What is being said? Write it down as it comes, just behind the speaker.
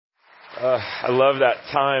I love that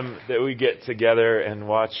time that we get together and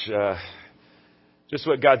watch just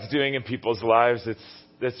what God's doing in people's lives.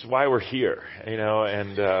 That's why we're here,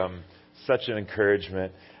 and such an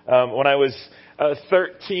encouragement. When I was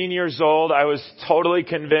 13 years old, I was totally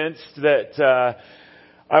convinced that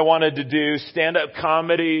I wanted to do stand-up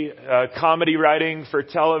comedy, comedy writing for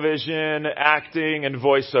television, acting, and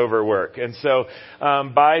voiceover work. And so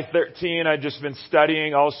by 13, I'd just been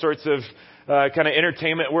studying all sorts of kind of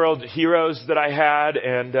entertainment world heroes that I had,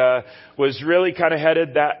 and was really kind of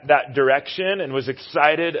headed that direction and was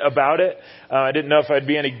excited about it. I didn't know if I'd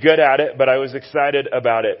be any good at it, but I was excited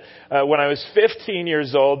about it. When I was 15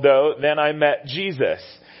 years old, though, then I met Jesus.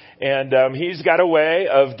 And He's got a way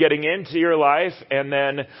of getting into your life and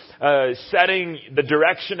then setting the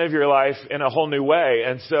direction of your life in a whole new way.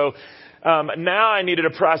 And so now I needed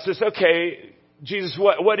to process, okay, Jesus,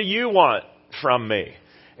 what do you want from me?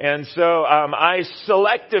 And so I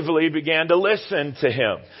selectively began to listen to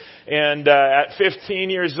Him. And at 15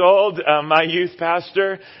 years old, my youth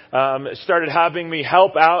pastor started having me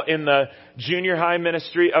help out in the junior high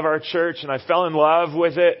ministry of our church, and I fell in love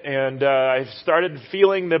with it, and I started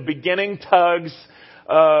feeling the beginning tugs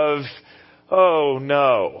of, oh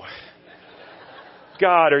no,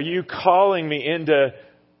 God, are you calling me into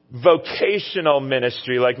vocational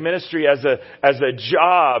ministry, like ministry as a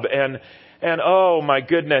job, and oh my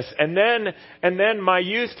goodness. And then my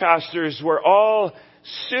youth pastors were all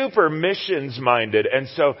super missions minded. And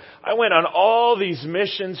so I went on all these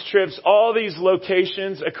missions trips, all these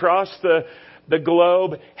locations across the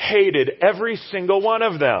globe, hated every single one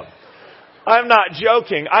of them. I'm not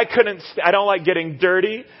joking. I don't like getting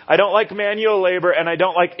dirty. I don't like manual labor, and I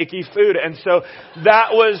don't like icky food. And so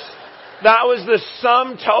that was the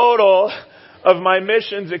sum total of my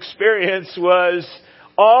missions experience, was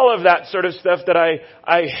all of that sort of stuff that I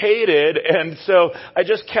hated. And so I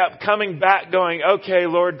just kept coming back going, okay,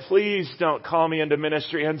 Lord, please don't call me into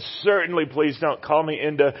ministry, and certainly please don't call me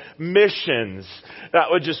into missions.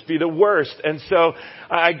 That would just be the worst. And so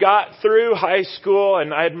I got through high school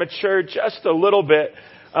and I had matured just a little bit,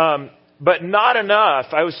 but not enough.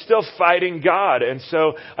 I was still fighting God. And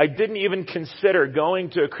so I didn't even consider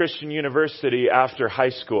going to a Christian university after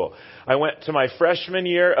high school. I went to my freshman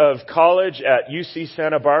year of college at UC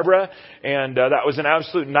Santa Barbara, and that was an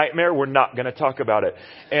absolute nightmare. We're not going to talk about it.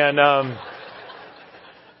 And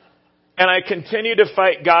I continued to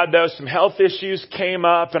fight God, though. Some health issues came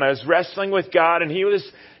up, and I was wrestling with God, and He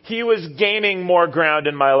was gaining more ground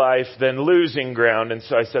in my life than losing ground. And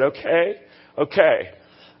so I said, okay,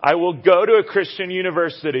 I will go to a Christian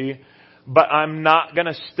university, but I'm not going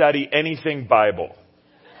to study anything Bible.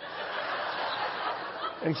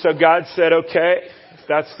 And so God said, okay, if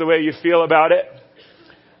that's the way you feel about it,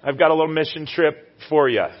 I've got a little mission trip for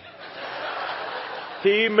you.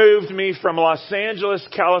 He moved me from Los Angeles,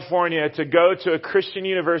 California, to go to a Christian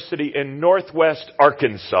university in Northwest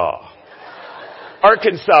Arkansas.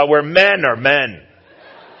 Arkansas, where men are men.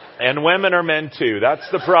 And women are men too. That's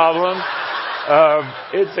the problem.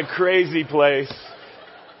 It's a crazy place.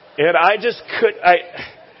 And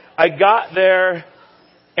I got there,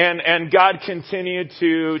 and God continued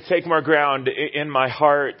to take more ground in my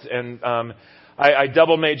heart. And I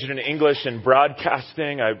double majored in English and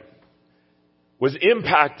broadcasting. I was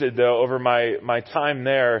impacted, though, over my time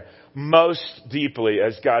there most deeply,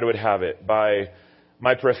 as God would have it, by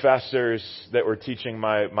my professors that were teaching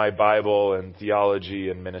my Bible and theology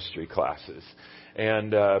and ministry classes.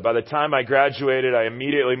 And by the time I graduated, I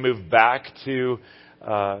immediately moved back to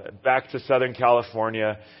Southern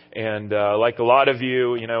California. And like a lot of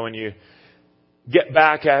you, when you get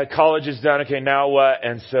back, college is done, okay, now what?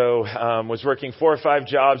 And so was working 4 or 5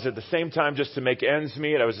 jobs at the same time just to make ends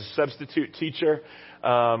meet. I was a substitute teacher,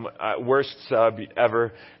 worst sub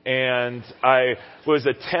ever. And I was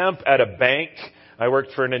a temp at a bank. I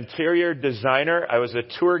worked for an interior designer. I was a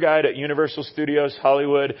tour guide at Universal Studios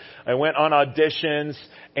Hollywood. I went on auditions,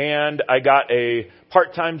 and I got a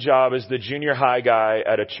part-time job as the junior high guy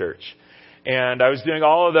at a church. And I was doing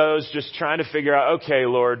all of those, just trying to figure out, okay,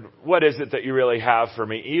 Lord, what is it that you really have for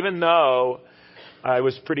me? Even though I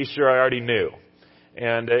was pretty sure I already knew.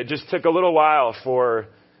 And it just took a little while for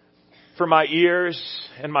my ears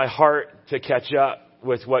and my heart to catch up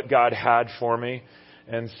with what God had for me.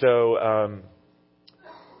 And so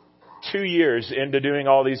 2 years into doing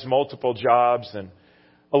all these multiple jobs and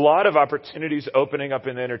a lot of opportunities opening up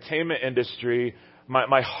in the entertainment industry,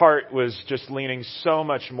 my heart was just leaning so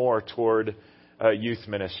much more toward youth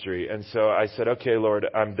ministry. And so I said, okay, Lord,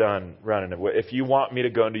 I'm done running it. If you want me to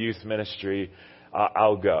go into youth ministry,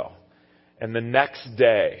 I'll go. And the next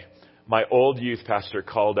day, my old youth pastor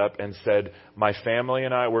called up and said, my family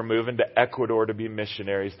and I, we're moving to Ecuador to be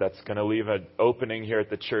missionaries. That's going to leave an opening here at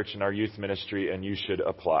the church in our youth ministry, and you should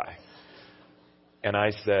apply. And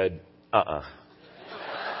I said,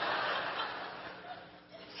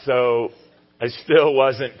 So I still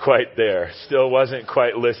wasn't quite there, still wasn't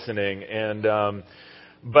quite listening. And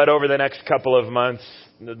but over the next couple of months,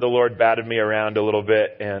 the Lord batted me around a little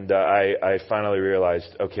bit, and I finally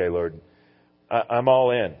realized, okay, Lord, I'm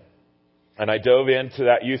all in. And I dove into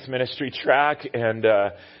that youth ministry track and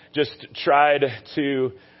just tried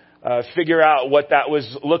to figure out what that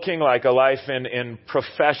was looking like, a life in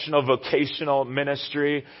professional, vocational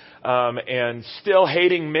ministry, and still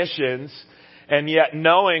hating missions, and yet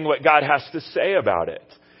knowing what God has to say about it.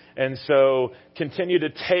 And so continue to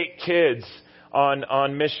take kids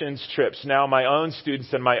on missions trips. Now my own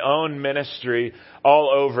students and my own ministry all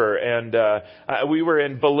over. And we were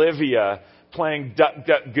in Bolivia playing Duck,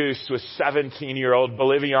 Duck, Goose with 17-year-old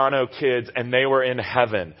Boliviano kids, and they were in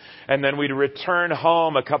heaven. And then we'd return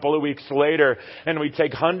home a couple of weeks later, and we'd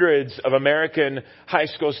take hundreds of American high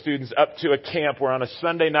school students up to a camp where on a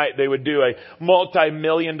Sunday night they would do a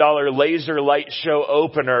multi-million-dollar laser light show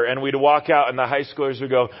opener, and we'd walk out and the high schoolers would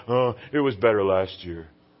go, oh, it was better last year.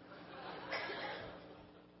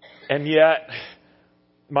 And yet,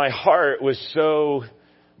 my heart was so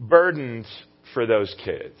burdened for those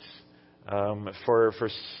kids. For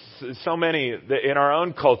so many in our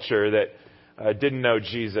own culture that didn't know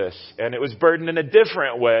Jesus. And it was burdened in a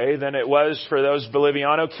different way than it was for those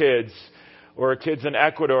Boliviano kids, or kids in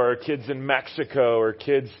Ecuador, or kids in Mexico, or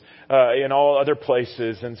kids in all other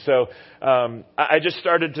places. And so I just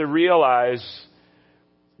started to realize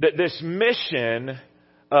that this mission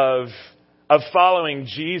of following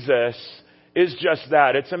Jesus is just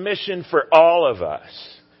that. It's a mission for all of us.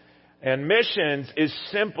 And missions is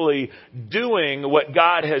simply doing what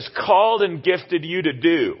God has called and gifted you to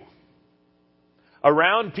do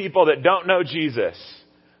around people that don't know Jesus,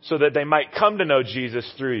 so that they might come to know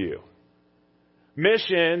Jesus through you.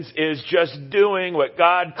 Missions is just doing what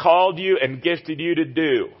God called you and gifted you to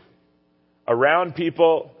do around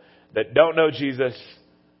people that don't know Jesus,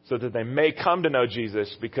 so that they may come to know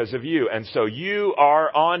Jesus because of you. And so you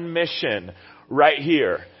are on mission right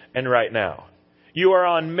here and right now. You are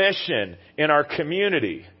on mission in our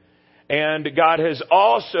community. And God has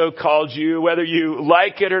also called you, whether you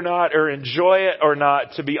like it or not, or enjoy it or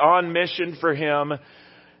not, to be on mission for Him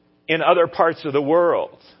in other parts of the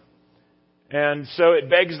world. And so it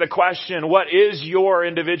begs the question, what is your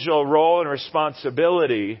individual role and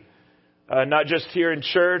responsibility? Not just here in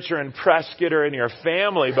church or in Prescott or in your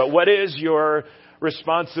family, but what is your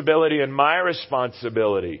responsibility and my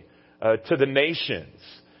responsibility to the nations?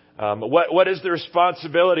 What is the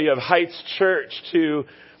responsibility of Heights Church to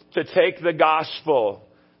take the gospel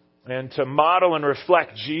and to model and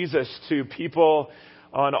reflect Jesus to people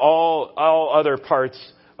on all other parts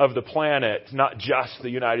of the planet, not just the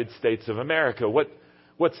United States of America?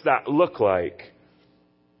 What's that look like?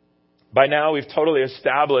 By now, we've totally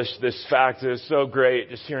established this fact. It was so great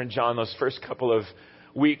just hearing John those first couple of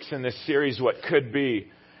weeks in this series, what could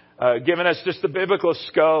be. Giving us just the biblical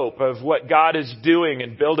scope of what God is doing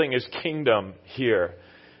in building His kingdom here.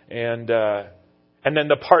 And then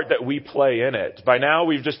the part that we play in it. By now,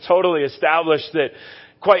 we've just totally established that,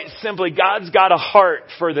 quite simply, God's got a heart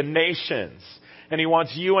for the nations. And He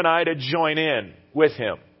wants you and I to join in with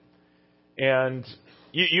Him. And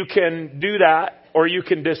you can do that, or you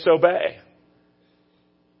can disobey.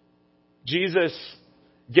 Jesus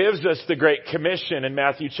gives us the Great Commission in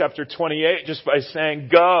Matthew chapter 28 just by saying,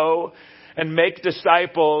 go and make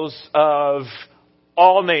disciples of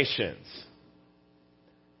all nations.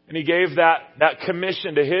 And He gave that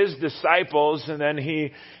commission to His disciples, and then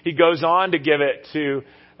He goes on to give it to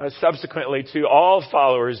subsequently to all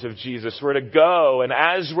followers of Jesus. We're to go, and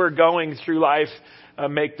as we're going through life,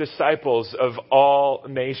 make disciples of all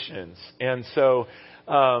nations. And so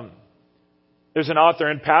there's an author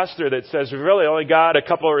and pastor that says we've really only got a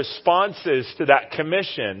couple of responses to that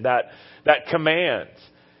commission, that command.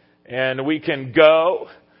 And we can go,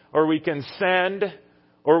 or we can send,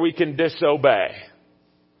 or we can disobey.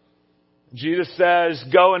 Jesus says,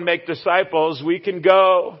 go and make disciples. We can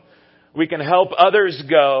go, we can help others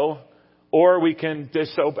go, or we can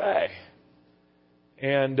disobey.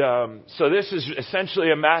 And so this is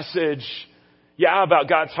essentially a message, about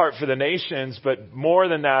God's heart for the nations, but more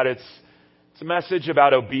than that, it's a message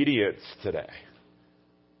about obedience today.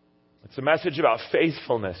 It's a message about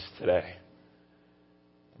faithfulness today.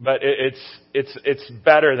 But it's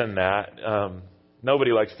better than that.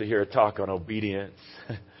 Nobody likes to hear a talk on obedience.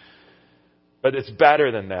 But it's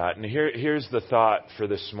better than that. And here's the thought for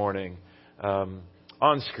this morning.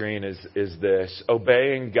 On screen is this: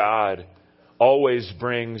 obeying God always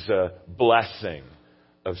brings a blessing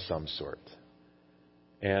of some sort.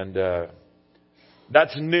 And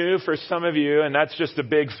that's new for some of you, and that's just a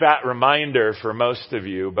big fat reminder for most of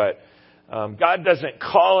you. But God doesn't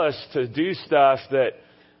call us to do stuff that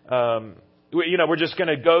we're just going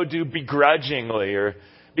to go do begrudgingly, or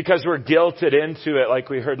because we're guilted into it, like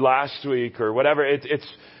we heard last week, or whatever. It's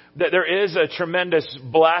that there is a tremendous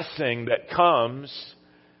blessing that comes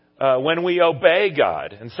when we obey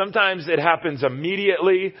God. And sometimes it happens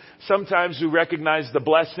immediately. Sometimes we recognize the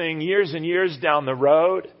blessing years and years down the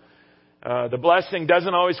road. The blessing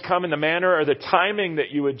doesn't always come in the manner or the timing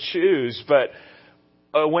that you would choose. But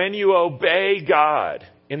when you obey God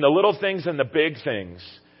in the little things and the big things,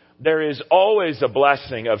 there is always a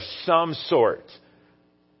blessing of some sort.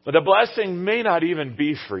 But the blessing may not even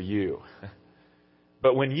be for you.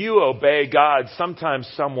 But when you obey God,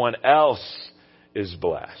 sometimes someone else is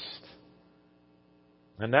blessed.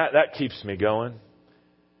 And that keeps me going.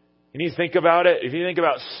 And you think about it, if you think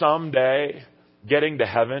about someday getting to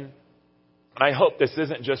heaven, I hope this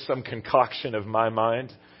isn't just some concoction of my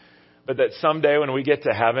mind, but that someday when we get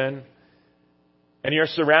to heaven and you're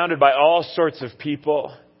surrounded by all sorts of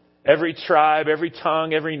people, every tribe, every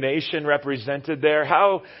tongue, every nation represented there,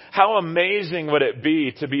 how amazing would it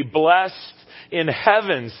be to be blessed in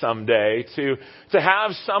heaven someday, to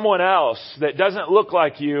have someone else that doesn't look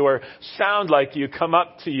like you or sound like you come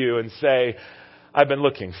up to you and say, I've been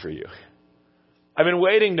looking for you. I've been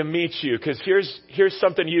waiting to meet you, because here's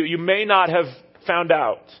something you may not have found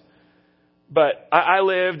out. But I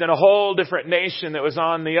lived in a whole different nation that was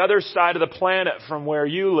on the other side of the planet from where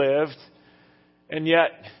you lived. And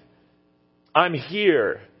yet, I'm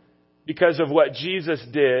here because of what Jesus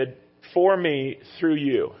did for me through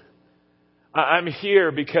you. I'm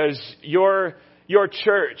here because your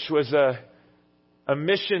church was a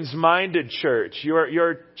missions-minded church.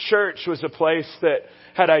 Your church was a place that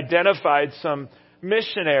had identified some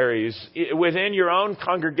missionaries within your own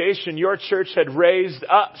congregation. Your church had raised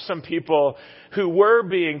up some people who were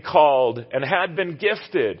being called and had been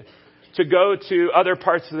gifted to go to other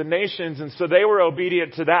parts of the nations. And so they were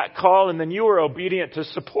obedient to that call, and then you were obedient to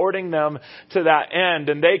supporting them to that end.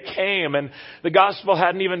 And they came, and the gospel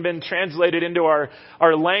hadn't even been translated into our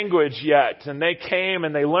language yet. And they came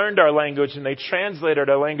and they learned our language and they translated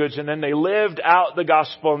our language, and then they lived out the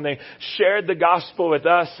gospel and they shared the gospel with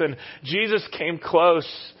us. And Jesus came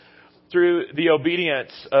close through the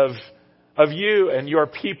obedience of you and your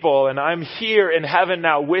people. And I'm here in heaven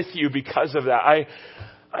now with you because of that.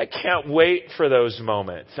 I can't wait for those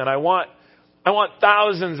moments. And I want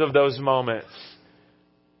thousands of those moments.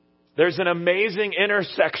 There's an amazing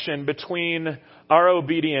intersection between our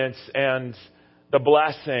obedience and the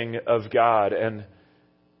blessing of God. And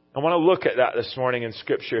I want to look at that this morning in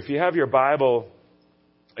Scripture. If you have your Bible,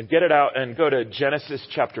 get it out and go to Genesis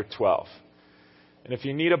chapter 12. And if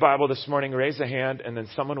you need a Bible this morning, raise a hand, and then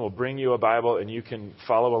someone will bring you a Bible and you can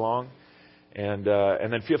follow along. And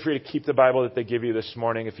then feel free to keep the Bible that they give you this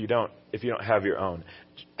morning if you don't have your own.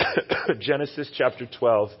 Genesis chapter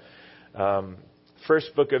 12,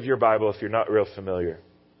 first book of your Bible if you're not real familiar.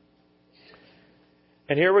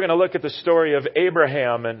 And here we're going to look at the story of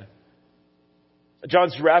Abraham, and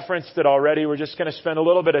John's referenced it already. We're just going to spend a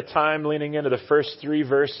little bit of time leaning into the first 3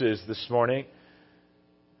 verses this morning.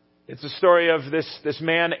 It's the story of this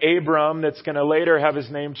man Abram that's going to later have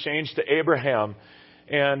his name changed to Abraham.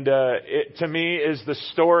 And it, to me, is the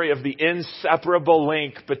story of the inseparable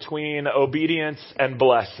link between obedience and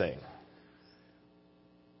blessing.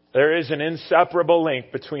 There is an inseparable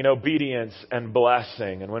link between obedience and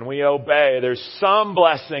blessing. And when we obey, there's some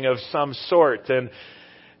blessing of some sort. And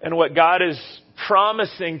what God is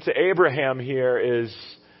promising to Abraham here is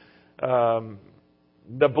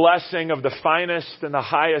the blessing of the finest and the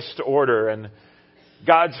highest order. And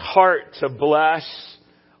God's heart to bless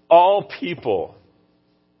all people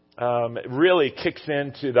really kicks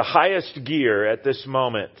into the highest gear at this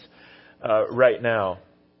moment right now.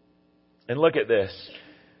 And look at this.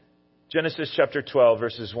 Genesis chapter 12,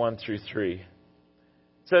 verses 1 through 3. It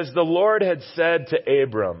says, "The Lord had said to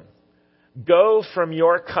Abram, 'Go from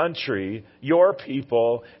your country, your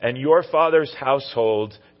people, and your father's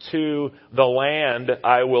household to the land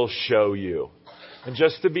I will show you.'" And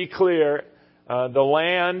just to be clear, the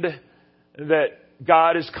land that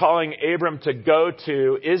God is calling Abram to go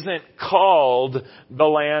to isn't called the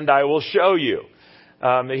land I will show you.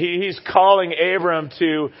 He's calling Abram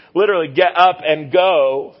to literally get up and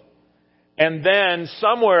go. And then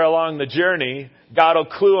somewhere along the journey, God will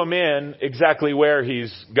clue him in exactly where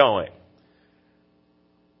he's going.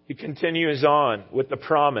 He continues on with the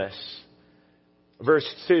promise. Verse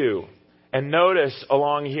 2. And notice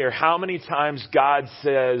along here how many times God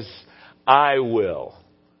says, I will.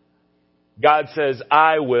 God says,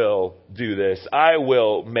 I will do this. I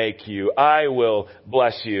will make you. I will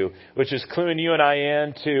bless you. Which is cluing you and I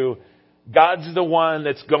in to God's the one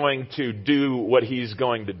that's going to do what He's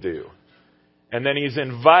going to do. And then He's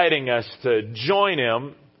inviting us to join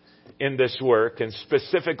Him in this work, and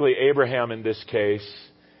specifically Abraham in this case.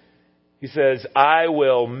 He says, I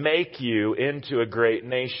will make you into a great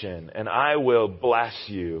nation, and I will bless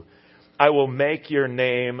you. I will make your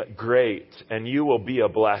name great, and you will be a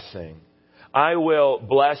blessing. I will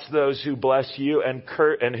bless those who bless you,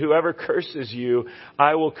 and whoever curses you,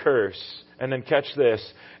 I will curse. And then catch this.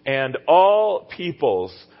 And all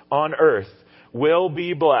peoples on earth will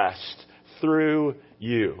be blessed through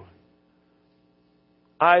you.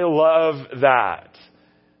 I love that.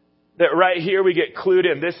 That right here we get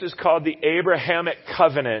clued in. This is called the Abrahamic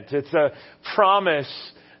covenant. It's a promise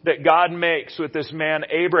that God makes with this man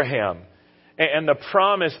Abraham. And the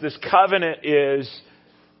promise, this covenant, is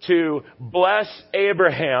to bless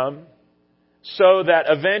Abraham so that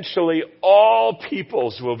eventually all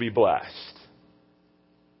peoples will be blessed.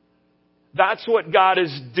 That's what God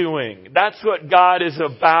is doing. That's what God is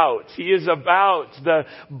about. He is about the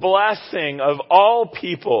blessing of all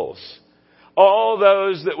peoples. All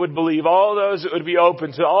those that would believe, all those that would be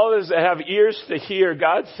open to, all those that have ears to hear.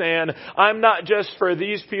 God's saying, I'm not just for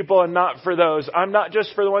these people and not for those. I'm not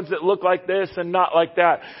just for the ones that look like this and not like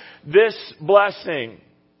that. This blessing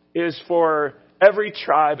is for every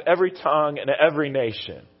tribe, every tongue, and every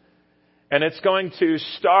nation. And it's going to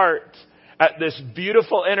start at this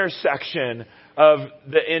beautiful intersection of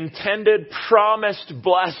the intended promised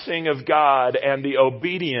blessing of God and the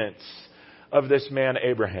obedience of this man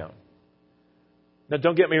Abraham. Now,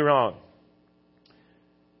 don't get me wrong.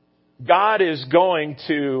 God is going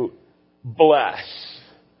to bless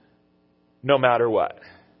no matter what.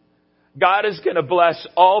 God is going to bless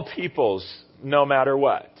all peoples no matter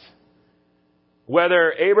what.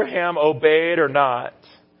 Whether Abraham obeyed or not,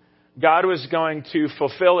 God was going to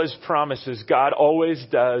fulfill His promises. God always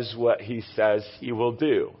does what He says He will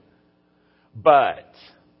do. But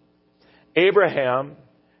Abraham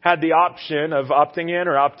had the option of opting in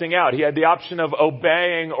or opting out. He had the option of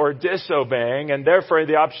obeying or disobeying, and therefore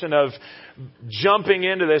the option of jumping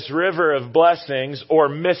into this river of blessings or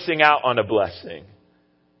missing out on a blessing.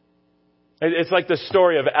 It's like the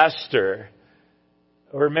story of Esther,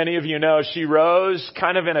 or many of you know, she rose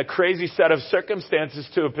kind of in a crazy set of circumstances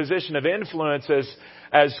to a position of influence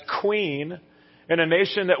as queen in a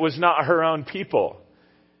nation that was not her own people.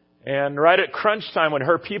 And right at crunch time, when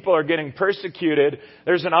her people are getting persecuted,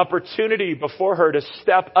 there's an opportunity before her to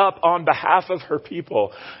step up on behalf of her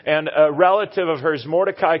people. And a relative of hers,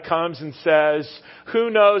 Mordecai, comes and says,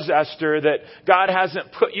 who knows, Esther, that God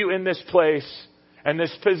hasn't put you in this place and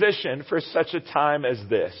this position for such a time as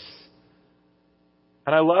this?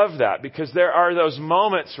 And I love that, because there are those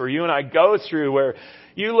moments where you and I go through where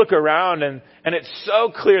you look around and it's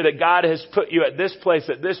so clear that God has put you at this place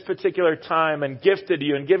at this particular time and gifted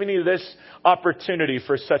you and given you this opportunity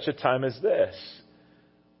for such a time as this.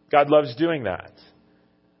 God loves doing that.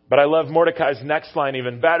 But I love Mordecai's next line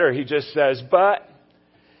even better. He just says, but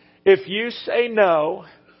if you say no,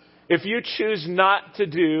 if you choose not to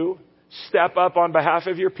do, step up on behalf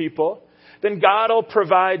of your people, then God will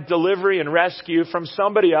provide delivery and rescue from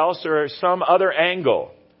somebody else or some other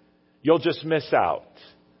angle. You'll just miss out.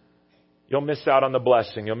 You'll miss out on the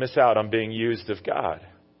blessing. You'll miss out on being used of God.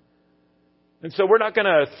 And so we're not going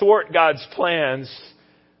to thwart God's plans.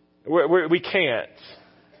 We can't.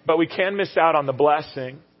 But we can miss out on the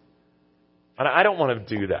blessing. And I don't want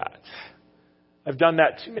to do that. I've done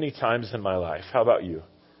that too many times in my life. How about you?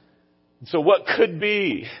 And so what could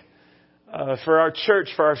be for our church,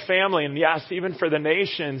 for our family, and yes, even for the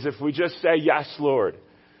nations, if we just say, yes, Lord.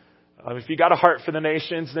 If you got a heart for the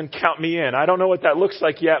nations, then count me in. I don't know what that looks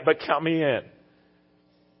like yet, but count me in.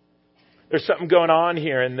 There's something going on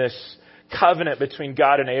here in this covenant between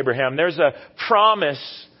God and Abraham. There's a promise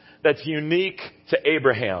that's unique to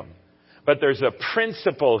Abraham, but there's a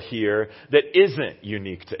principle here that isn't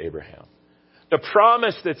unique to Abraham. The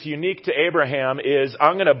promise that's unique to Abraham is,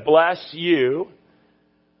 I'm going to bless you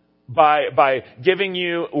by giving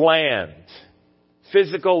you land,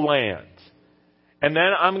 physical land. And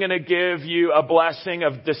then I'm going to give you a blessing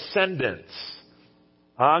of descendants.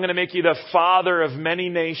 I'm going to make you the father of many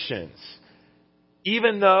nations.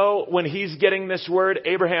 Even though when he's getting this word,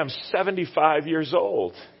 Abraham's 75 years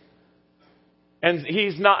old. And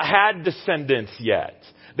he's not had descendants yet.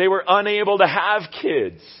 They were unable to have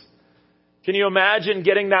kids. Can you imagine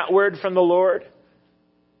getting that word from the Lord?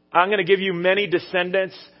 I'm going to give you many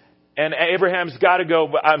descendants. And Abraham's got to go,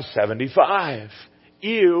 but I'm 75.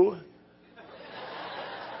 Ew.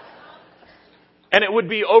 And it would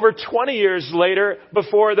be over 20 years later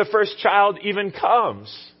before the first child even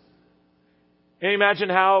comes. Can you imagine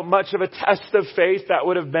how much of a test of faith that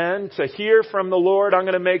would have been to hear from the Lord? I'm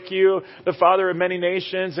going to make you the father of many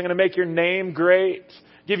nations. I'm going to make your name great.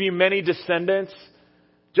 Give you many descendants.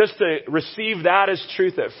 Just to receive that as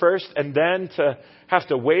truth at first and then to have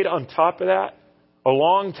to wait on top of that a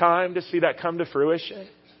long time to see that come to fruition.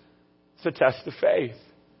 It's a test of faith.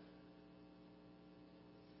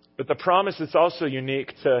 But the promise that's also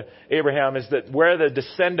unique to Abraham is that where the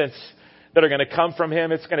descendants that are going to come from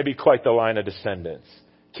him, it's going to be quite the line of descendants.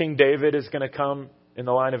 King David is going to come in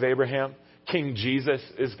the line of Abraham. King Jesus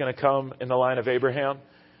is going to come in the line of Abraham.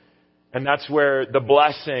 And that's where the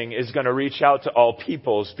blessing is going to reach out to all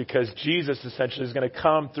peoples, because Jesus essentially is going to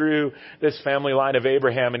come through this family line of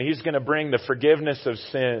Abraham, and he's going to bring the forgiveness of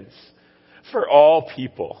sins for all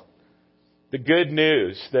people. The good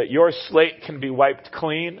news that your slate can be wiped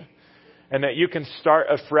clean and that you can start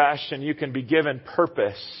afresh and you can be given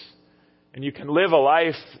purpose. And you can live a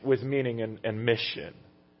life with meaning and mission.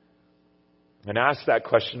 And ask that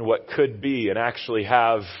question, what could be, and actually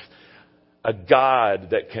have a God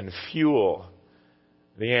that can fuel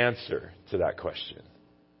the answer to that question.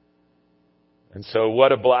 And so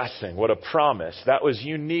what a blessing, what a promise. That was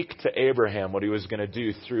unique to Abraham, what he was going to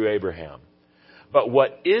do through Abraham. But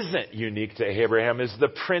what isn't unique to Abraham is the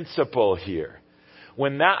principle here.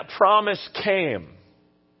 When that promise came,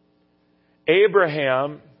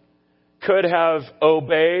 Abraham could have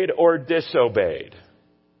obeyed or disobeyed.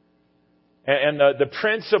 And the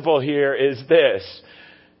principle here is this.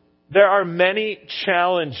 There are many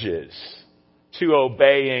challenges to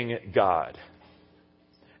obeying God.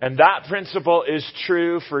 And that principle is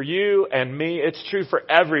true for you and me. It's true for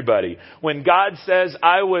everybody. When God says,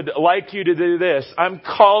 I would like you to do this, I'm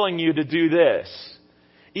calling you to do this.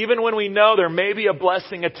 Even when we know there may be a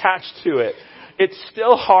blessing attached to it, it's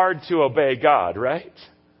still hard to obey God, right?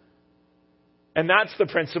 And that's the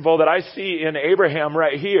principle that I see in Abraham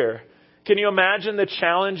right here. Can you imagine the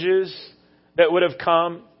challenges that would have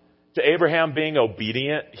come to Abraham being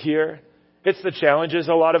obedient here? It's the challenges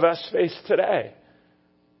a lot of us face today.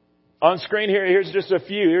 On screen here, here's just a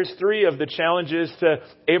few. Here's 3 of the challenges to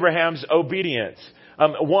Abraham's obedience.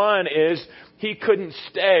 One is he couldn't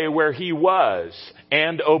stay where he was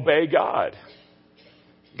and obey God.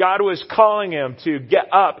 God was calling him to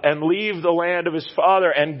get up and leave the land of his father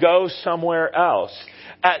and go somewhere else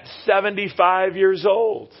at 75 years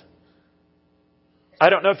old. I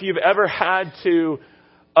don't know if you've ever had to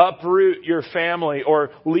uproot your family or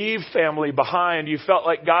leave family behind. You felt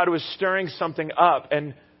like God was stirring something up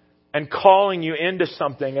and calling you into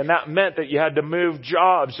something. And that meant that you had to move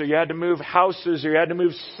jobs, or you had to move houses, or you had to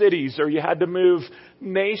move cities, or you had to move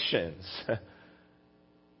nations.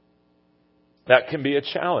 That can be a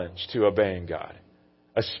challenge to obeying God,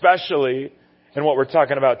 especially in what we're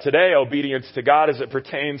talking about today, obedience to God as it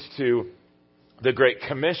pertains to the Great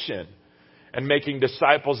Commission and making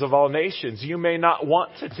disciples of all nations. You may not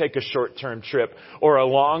want to take a short-term trip or a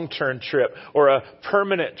long-term trip or a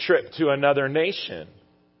permanent trip to another nation.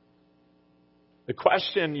 The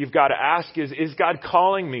question you've got to ask is God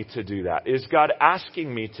calling me to do that? Is God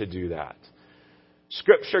asking me to do that?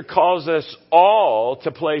 Scripture calls us all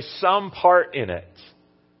to play some part in it.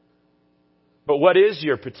 But what is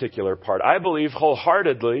your particular part? I believe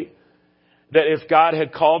wholeheartedly that if God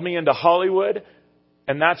had called me into Hollywood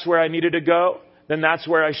and that's where I needed to go, then that's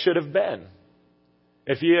where I should have been.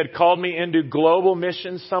 If He had called me into global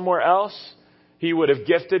missions somewhere else, He would have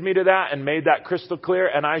gifted me to that and made that crystal clear,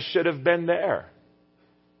 and I should have been there.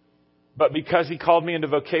 But because He called me into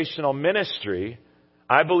vocational ministry,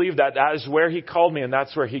 I believe that that is where He called me and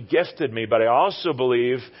that's where He gifted me. But I also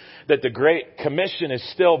believe that the Great Commission is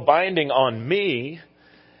still binding on me.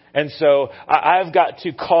 And so I've got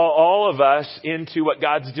to call all of us into what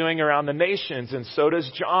God's doing around the nations. And so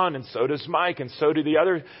does John, and so does Mike, and so do the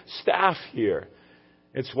other staff here.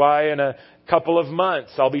 It's why in a couple of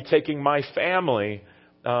months I'll be taking my family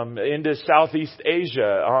into Southeast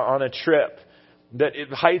Asia on a trip that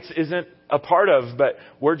Heights isn't a part of, but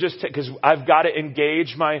we're just because I've got to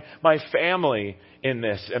engage my family in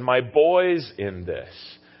this and my boys in this,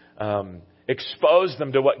 expose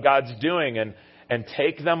them to what God's doing and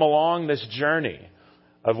take them along this journey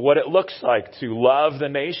of what it looks like to love the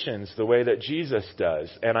nations the way that Jesus does.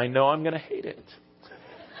 And I know I'm going to hate it.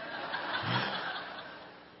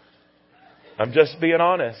 I'm just being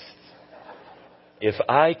honest. If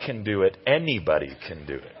I can do it, anybody can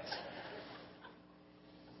do it.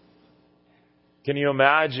 Can you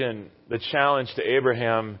imagine the challenge to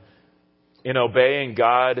Abraham in obeying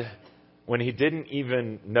God when he didn't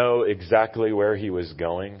even know exactly where he was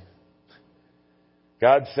going?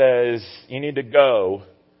 God says, you need to go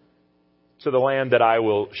to the land that I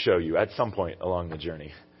will show you at some point along the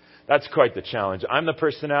journey. That's quite the challenge. I'm the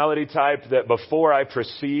personality type that before I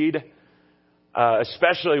proceed,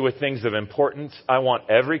 especially with things of importance, I want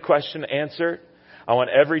every question answered. I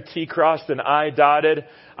want every T crossed and I dotted.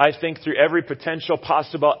 I think through every potential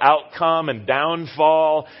possible outcome and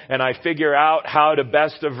downfall, and I figure out how to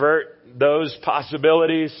best avert those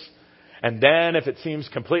possibilities. And then, if it seems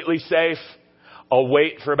completely safe, I'll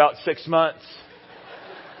wait for about 6 months.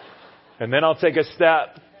 And then I'll take a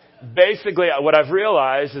step. Basically, what I've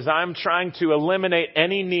realized is I'm trying to eliminate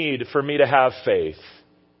any need for me to have faith.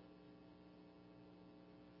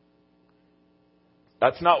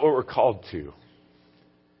 That's not what we're called to.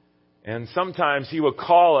 And sometimes He will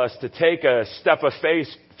call us to take a step of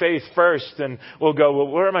faith first, and we'll go, well,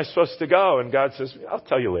 where am I supposed to go? And God says, I'll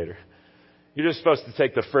tell you later. You're just supposed to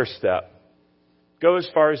take the first step. Go as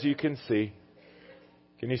far as you can see.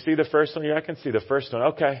 Can you see the first one? Yeah, I can see the first one.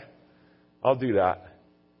 Okay, I'll do that.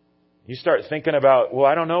 You start thinking about, well,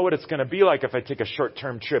 I don't know what it's going to be like if I take a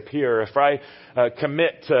short-term trip here, if I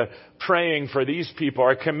commit to praying for these people,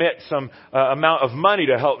 or commit some amount of money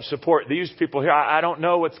to help support these people here. I don't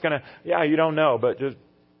know what's going to, yeah, you don't know, but just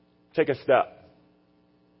take a step.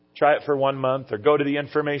 Try it for 1 month, or go to the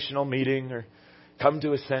informational meeting, or come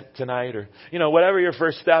to Ascent tonight, or, whatever your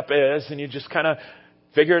first step is, and you just kind of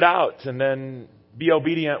figure it out, and then be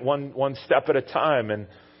obedient one step at a time, and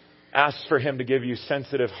ask for Him to give you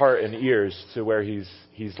sensitive heart and ears to where He's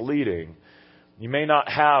leading. You may not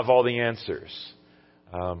have all the answers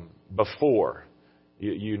before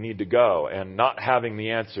you need to go, and not having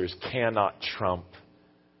the answers cannot trump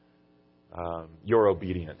your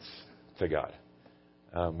obedience to God.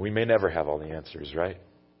 We may never have all the answers, right?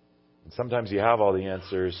 And sometimes you have all the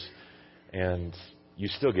answers and you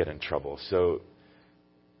still get in trouble. So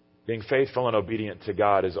being faithful and obedient to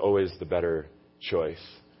God is always the better choice.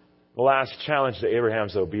 The last challenge to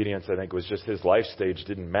Abraham's obedience, I think, was just his life stage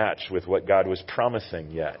didn't match with what God was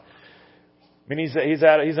promising yet. I mean, he's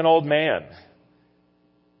an old man.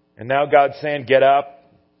 And now God's saying, get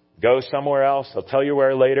up, go somewhere else. I'll tell you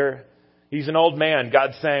where later. He's an old man.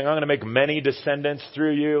 God's saying, I'm going to make many descendants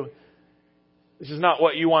through you. This is not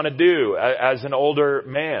what you want to do as an older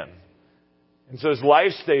man. And so his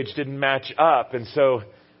life stage didn't match up. And so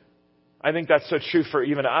I think that's so true for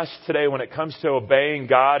even us today when it comes to obeying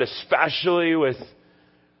God, especially with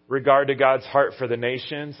regard to God's heart for the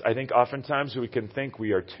nations. I think oftentimes we can think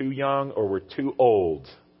we are too young or we're too old.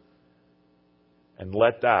 And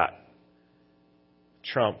let that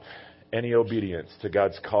trump any obedience to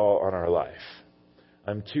God's call on our life.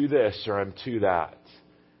 I'm too this or I'm too that.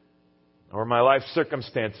 Or my life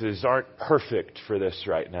circumstances aren't perfect for this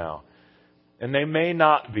right now. And they may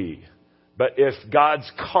not be. But if God's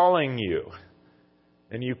calling you,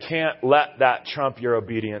 then you can't let that trump your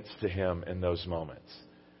obedience to Him in those moments.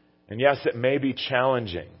 And yes, it may be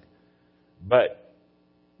challenging, but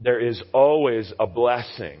there is always a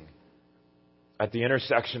blessing at the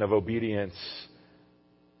intersection of obedience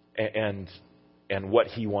and what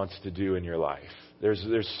He wants to do in your life.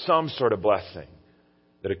 There's some sort of blessing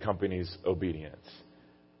that accompanies obedience.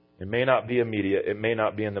 It may not be immediate. It may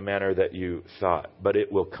not be in the manner that you thought, but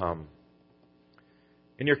it will come.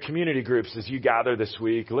 In your community groups, as you gather this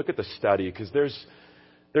week, look at the study, because there's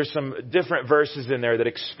some different verses in there that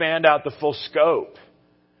expand out the full scope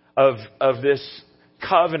of this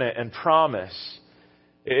covenant and promise.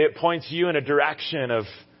 It points you in a direction of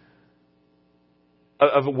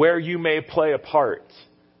where you may play a part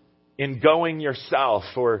in going yourself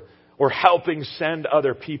or helping send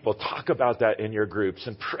other people. Talk about that in your groups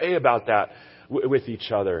and pray about that with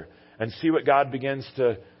each other and see what God begins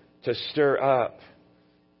to stir up.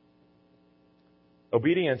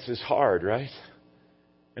 Obedience is hard, right?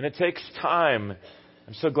 And it takes time.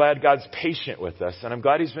 I'm so glad God's patient with us, and I'm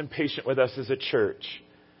glad He's been patient with us as a church.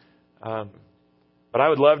 But I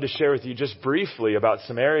would love to share with you just briefly about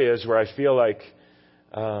some areas where I feel like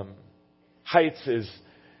Heights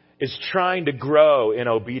is trying to grow in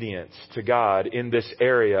obedience to God in this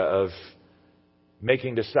area of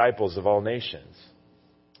making disciples of all nations.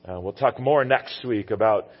 We'll talk more next week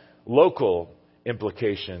about local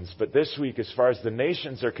implications. But this week, as far as the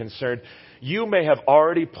nations are concerned, you may have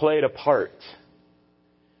already played a part.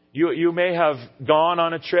 You may have gone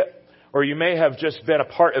on a trip, or you may have just been a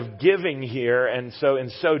part of giving here. And so in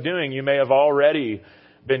so doing, you may have already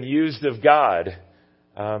been used of God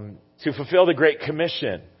to fulfill the Great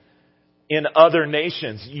Commission in other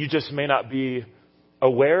nations. You just may not be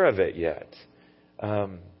aware of it yet.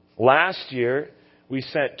 Last year, we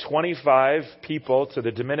sent 25 people to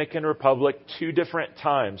the Dominican Republic 2 different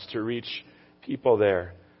times to reach people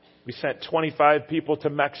there. We sent 25 people to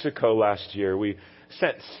Mexico last year. We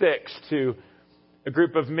sent 6 to a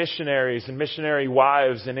group of missionaries and missionary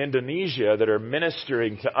wives in Indonesia that are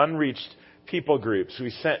ministering to unreached people groups. We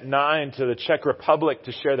sent 9 to the Czech Republic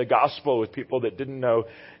to share the gospel with people that didn't know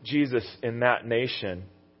Jesus in that nation.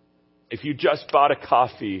 If you just bought a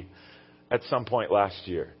coffee at some point last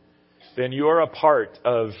year, then you're a part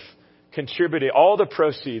of contributing. All the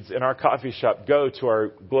proceeds in our coffee shop go to our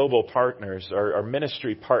global partners, our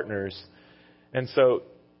ministry partners. And so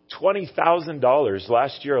 $20,000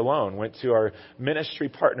 last year alone went to our ministry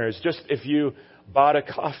partners, just if you bought a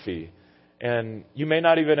coffee. And you may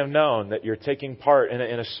not even have known that you're taking part in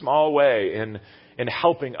a small way in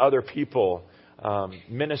helping other people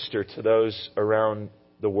minister to those around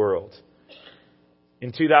the world.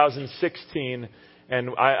 In 2016, and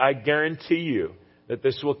I guarantee you that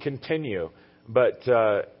this will continue, but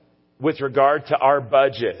with regard to our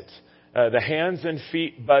budget, the hands and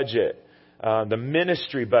feet budget, the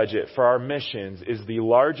ministry budget for our missions is the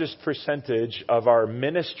largest percentage of our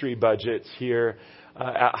ministry budgets here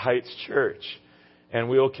at Heights Church. And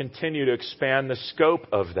we will continue to expand the scope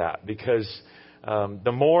of that because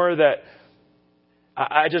the more that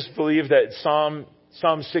I just believe that Psalm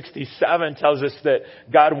 67 tells us that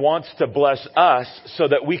God wants to bless us so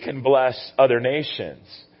that we can bless other nations.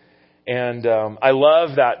 And I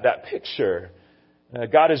love that picture.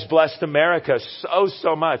 God has blessed America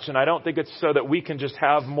so much, and I don't think it's so that we can just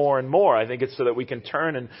have more and more. I think it's so that we can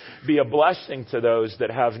turn and be a blessing to those that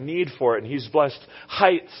have need for it. And He's blessed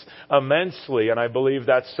Heights immensely, and I believe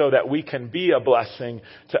that's so that we can be a blessing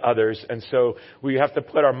to others. And so we have to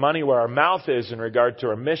put our money where our mouth is in regard to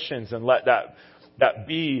our missions and let that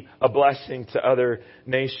be a blessing to other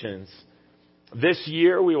nations. This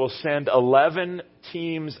year we will send 11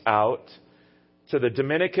 teams out to the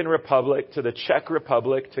Dominican Republic, to the Czech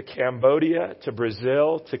Republic, to Cambodia, to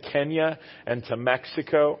Brazil, to Kenya, and to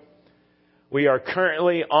Mexico. We are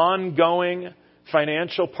currently ongoing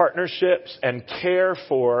financial partnerships and care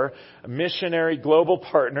for missionary global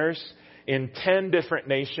partners in 10 different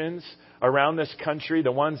nations around this country,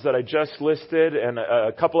 the ones that I just listed, and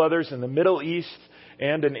a couple others in the Middle East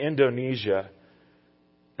and in Indonesia.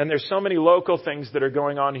 And there's so many local things that are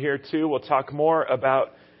going on here too. We'll talk more about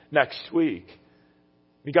next week.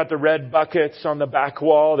 We got the red buckets on the back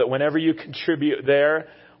wall that whenever you contribute there,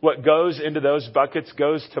 what goes into those buckets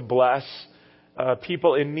goes to bless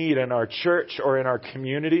people in need in our church or in our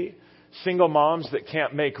community. Single moms that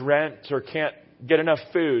can't make rent or can't get enough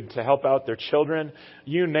food to help out their children.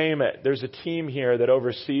 You name it. There's a team here that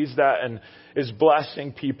oversees that and is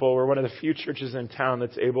blessing people. We're one of the few churches in town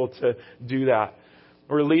that's able to do that.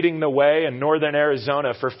 We're leading the way in northern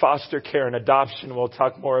Arizona for foster care and adoption. We'll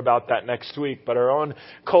talk more about that next week. But our own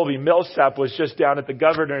Colby Millsap was just down at the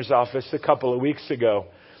governor's office a couple of weeks ago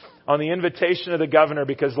on the invitation of the governor,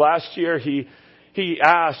 because last year he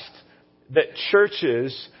asked that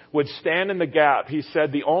churches would stand in the gap. He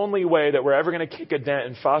said the only way that we're ever going to kick a dent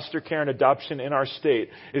in foster care and adoption in our state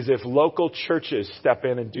is if local churches step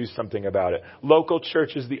in and do something about it. Local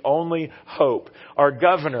church is the only hope. Our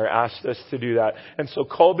governor asked us to do that. And so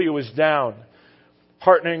Colby was down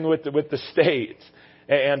partnering with the state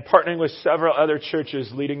and partnering with several other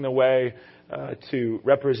churches leading the way to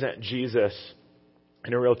represent Jesus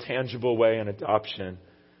in a real tangible way in adoption.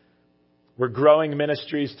 We're growing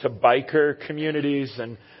ministries to biker communities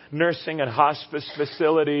and nursing and hospice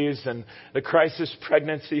facilities and the Crisis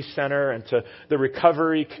Pregnancy Center and to the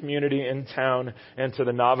recovery community in town and to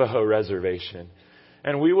the Navajo Reservation.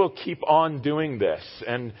 And we will keep on doing this.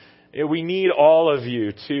 And we need all of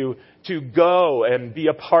you to go and be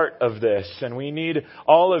a part of this. And we need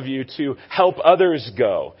all of you to help others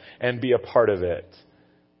go and be a part of it.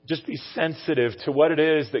 Just be sensitive to what it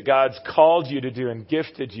is that God's called you to do and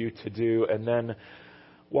gifted you to do, and then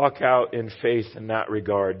walk out in faith in that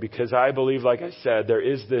regard. Because I believe, like I said, there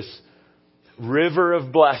is this river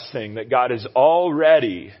of blessing that God has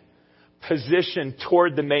already positioned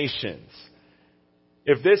toward the nations.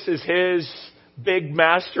 If this is His big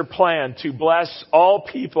master plan to bless all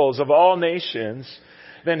peoples of all nations,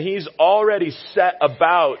 then He's already set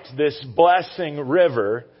about this blessing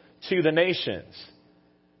river to the nations.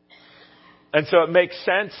 And so it makes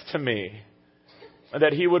sense to me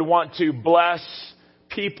that He would want to bless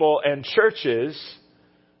people and churches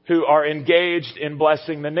who are engaged in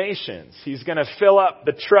blessing the nations. He's going to fill up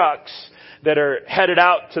the trucks that are headed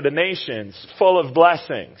out to the nations full of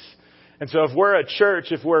blessings. And so if we're a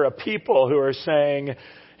church, if we're a people who are saying,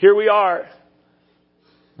 here we are,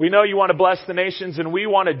 we know you want to bless the nations and we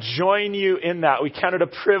want to join you in that. We count it a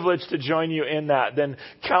privilege to join you in that. Then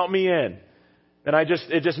count me in. And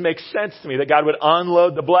it just makes sense to me that God would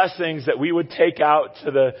unload the blessings that we would take out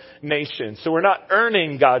to the nations. So we're not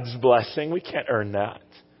earning God's blessing. We can't earn that.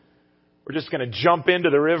 We're just going to jump into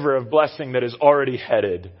the river of blessing that is already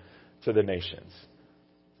headed to the nations.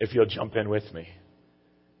 If you'll jump in with me.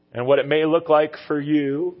 And what it may look like for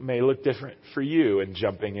you may look different for you in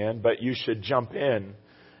jumping in, but you should jump in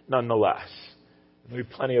nonetheless. There'll be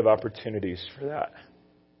plenty of opportunities for that.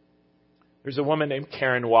 There's a woman named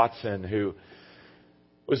Karen Watson who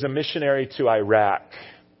was a missionary to Iraq.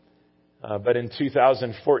 But in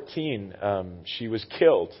 2014, she was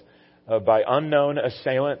killed by unknown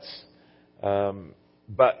assailants,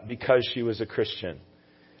 but because she was a Christian.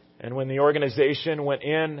 And when the organization went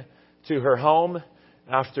in to her home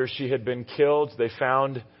after she had been killed, they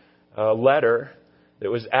found a letter that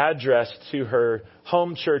was addressed to her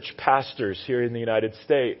home church pastors here in the United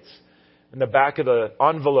States. In the back of the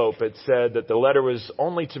envelope, it said that the letter was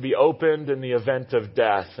only to be opened in the event of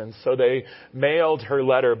death. And so they mailed her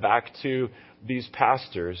letter back to these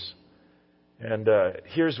pastors. And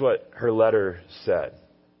here's what her letter said.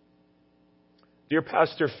 Dear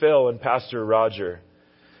Pastor Phil and Pastor Roger,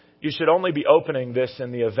 you should only be opening this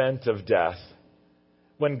in the event of death.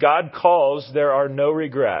 When God calls, there are no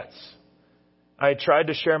regrets. I tried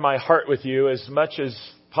to share my heart with you as much as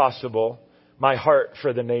possible, my heart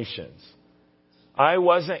for the nations. I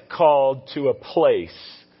wasn't called to a place.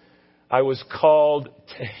 I was called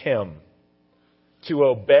to Him. To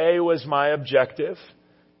obey was my objective.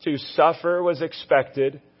 To suffer was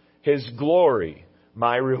expected. His glory,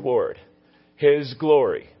 my reward. His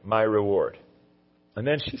glory, my reward. And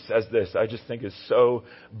then she says this, I just think is so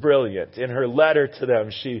brilliant. In her letter to them,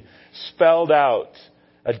 she spelled out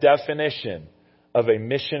a definition of a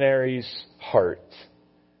missionary's heart.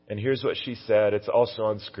 And here's what she said. It's also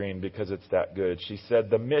on screen because it's that good. She said,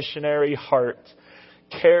 the missionary heart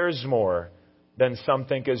cares more than some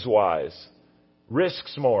think is wise,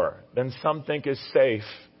 risks more than some think is safe,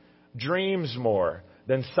 dreams more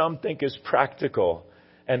than some think is practical,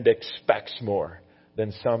 and expects more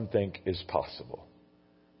than some think is possible.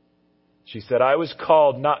 She said, I was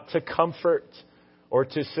called not to comfort or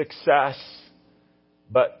to success,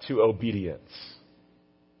 but to obedience.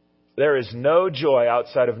 There is no joy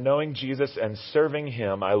outside of knowing Jesus and serving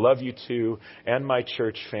Him. I love you too and my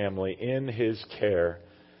church family in His care,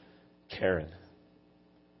 Karen.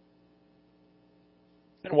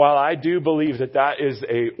 And while I do believe that that is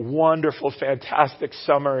a wonderful, fantastic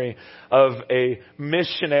summary of a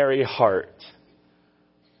missionary heart,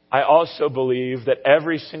 I also believe that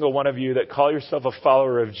every single one of you that call yourself a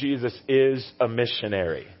follower of Jesus is a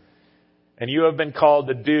missionary. And you have been called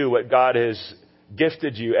to do what God has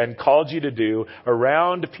gifted you and called you to do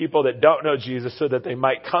around people that don't know Jesus so that they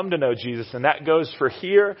might come to know Jesus. And that goes for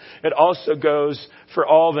here. It also goes for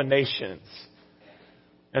all the nations.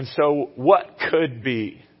 And so what could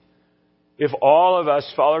be if all of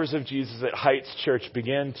us followers of Jesus at Heights Church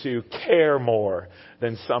begin to care more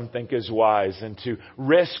than some think is wise, and to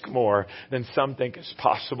risk more than some think is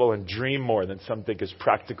possible, and dream more than some think is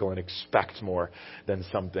practical, and expect more than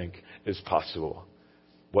some think is possible?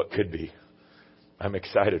 What could be? I'm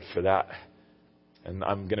excited for that. And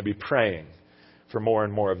I'm going to be praying for more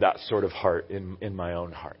and more of that sort of heart in my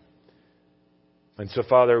own heart. And so,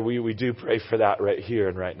 Father, we do pray for that right here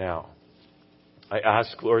and right now. I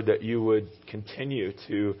ask, Lord, that you would continue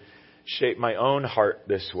to shape my own heart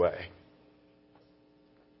this way.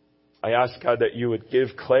 I ask, God, that you would give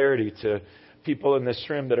clarity to people in this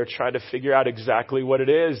room that are trying to figure out exactly what it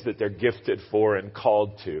is that they're gifted for and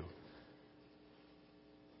called to.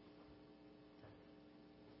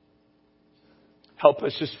 Help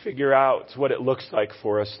us just figure out what it looks like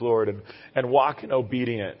for us, Lord, and walk in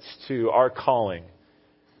obedience to our calling.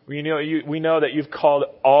 We know that you've called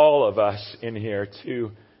all of us in here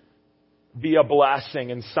to be a blessing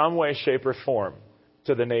in some way, shape, or form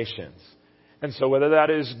to the nations. And so whether that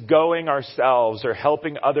is going ourselves or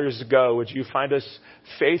helping others go, would you find us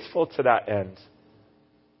faithful to that end?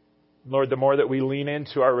 Lord, the more that we lean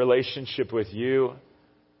into our relationship with you,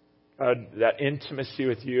 God, that intimacy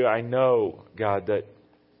with you, I know, God, that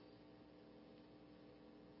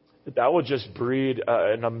will just breed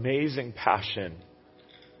an amazing passion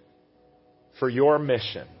for your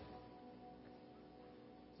mission.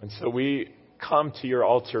 And so we come to your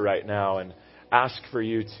altar right now and ask for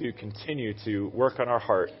you to continue to work on our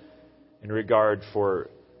heart in regard for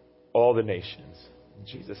all the nations. In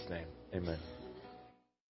Jesus' name, amen.